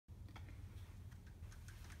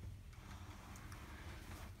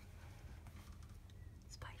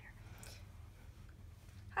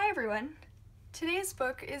everyone! Today's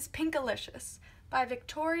book is Pinkalicious by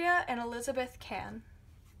Victoria and Elizabeth Kann.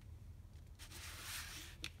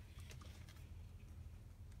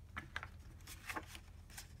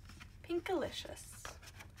 Pinkalicious.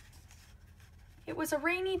 It was a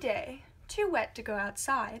rainy day, too wet to go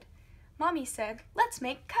outside. Mommy said, "Let's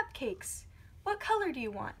make cupcakes. What color do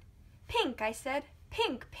you want?" "Pink," I said.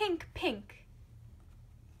 "Pink, pink, pink."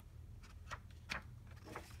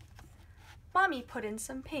 Mommy put in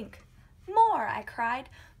some pink. "More," I cried.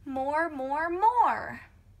 "More, more, more."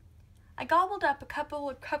 I gobbled up a couple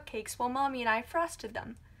of cupcakes while Mommy and I frosted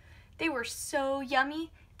them. They were so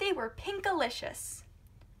yummy, they were pinkalicious.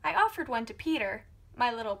 I offered one to Peter,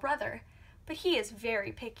 my little brother, but he is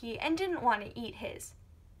very picky and didn't want to eat his.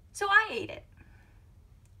 So I ate it.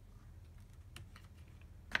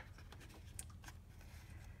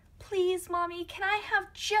 "Please, Mommy, can I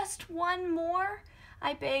have just one more?"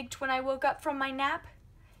 I begged when I woke up from my nap.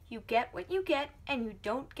 "You get what you get and you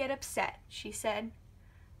don't get upset," she said.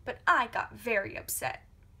 But I got very upset.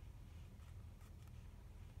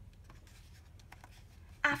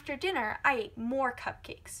 After dinner, I ate more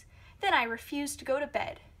cupcakes. Then I refused to go to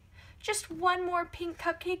bed. "Just one more pink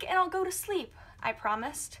cupcake and I'll go to sleep," I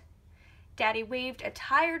promised. Daddy waved a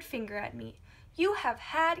tired finger at me. "You have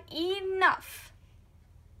had enough."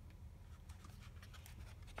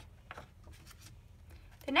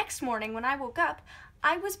 The next morning when I woke up,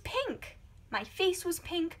 I was pink. My face was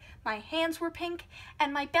pink, my hands were pink,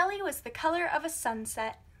 and my belly was the color of a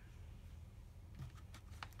sunset.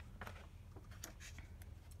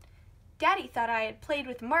 Daddy thought I had played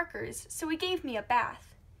with markers, so he gave me a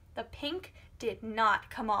bath. The pink did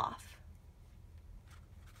not come off.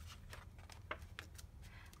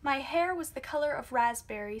 My hair was the color of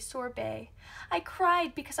raspberry sorbet. I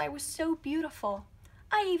cried because I was so beautiful.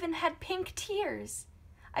 I even had pink tears.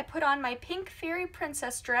 I put on my pink fairy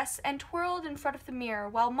princess dress and twirled in front of the mirror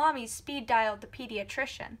while Mommy speed dialed the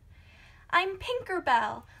pediatrician. "I'm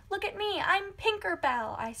Pinkerbell! Look at me, I'm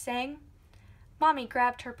Pinkerbell!" I sang. Mommy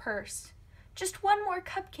grabbed her purse. "Just one more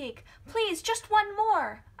cupcake, please, just one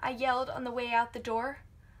more!" I yelled on the way out the door.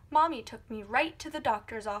 Mommy took me right to the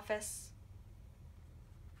doctor's office.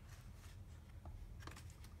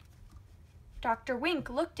 Dr. Wink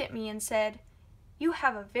looked at me and said, "You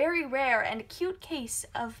have a very rare and acute case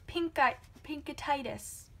of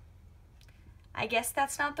pinkatitis. I guess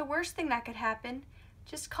that's not the worst thing that could happen.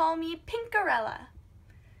 Just call me Pinkarella."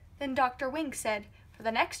 Then Dr. Wink said, "For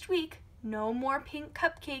the next week, no more pink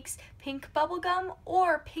cupcakes, pink bubblegum,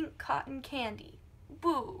 or pink cotton candy.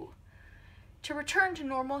 Boo. To return to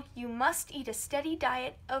normal, you must eat a steady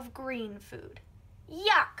diet of green food."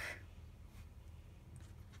 Yuck!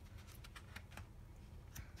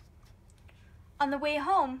 On the way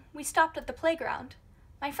home, we stopped at the playground.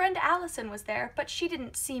 My friend Allison was there, but she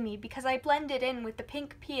didn't see me because I blended in with the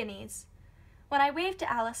pink peonies. When I waved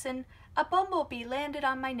to Allison, a bumblebee landed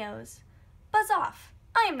on my nose. "Buzz off!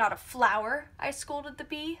 I am not a flower," I scolded the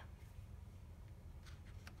bee.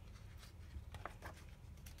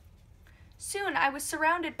 Soon I was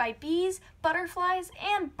surrounded by bees, butterflies,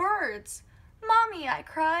 and birds. "Mommy," I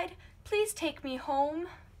cried, "please take me home."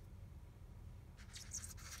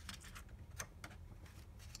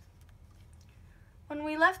 When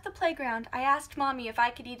we left the playground, I asked Mommy if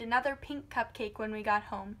I could eat another pink cupcake when we got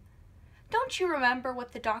home. "Don't you remember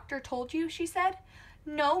what the doctor told you?" she said.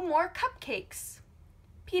 "No more cupcakes."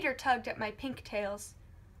 Peter tugged at my pink tails.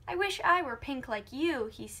 "I wish I were pink like you,"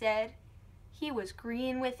 he said. He was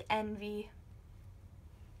green with envy.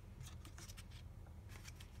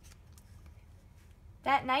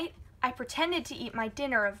 That night, I pretended to eat my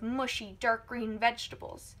dinner of mushy, dark green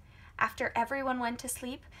vegetables. After everyone went to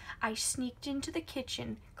sleep, I sneaked into the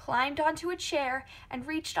kitchen, climbed onto a chair, and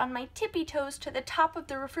reached on my tippy toes to the top of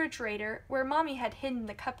the refrigerator where Mommy had hidden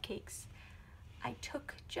the cupcakes. I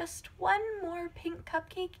took just one more pink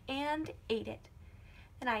cupcake and ate it.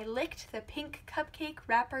 Then I licked the pink cupcake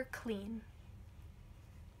wrapper clean.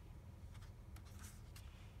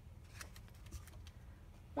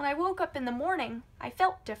 When I woke up in the morning, I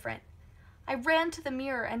felt different. I ran to the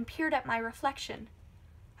mirror and peered at my reflection.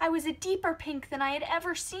 I was a deeper pink than I had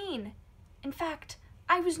ever seen. In fact,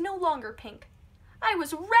 I was no longer pink. I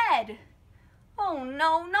was red! "Oh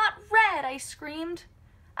no, not red!" I screamed.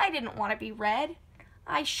 I didn't want to be red.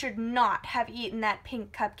 I should not have eaten that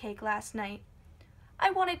pink cupcake last night. I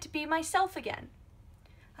wanted to be myself again.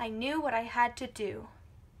 I knew what I had to do.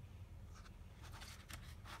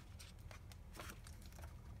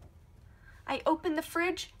 I opened the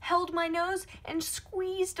fridge, held my nose, and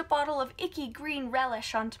squeezed a bottle of icky green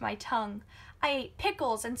relish onto my tongue. I ate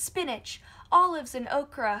pickles and spinach, olives and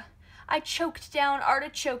okra. I choked down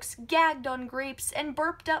artichokes, gagged on grapes, and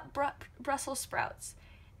burped up Brussels sprouts.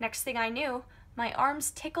 Next thing I knew, my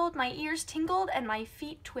arms tickled, my ears tingled, and my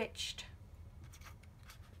feet twitched.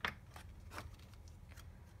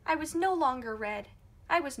 I was no longer red.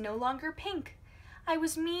 I was no longer pink. I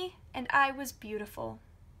was me, and I was beautiful.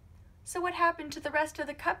 So what happened to the rest of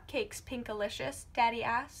the cupcakes, Pinkalicious? Daddy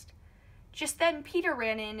asked. Just then Peter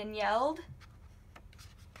ran in and yelled,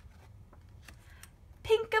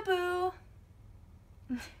 Pinkaboo!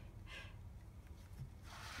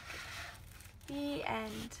 The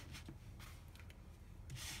end.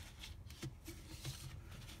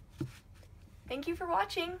 Thank you for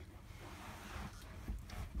watching.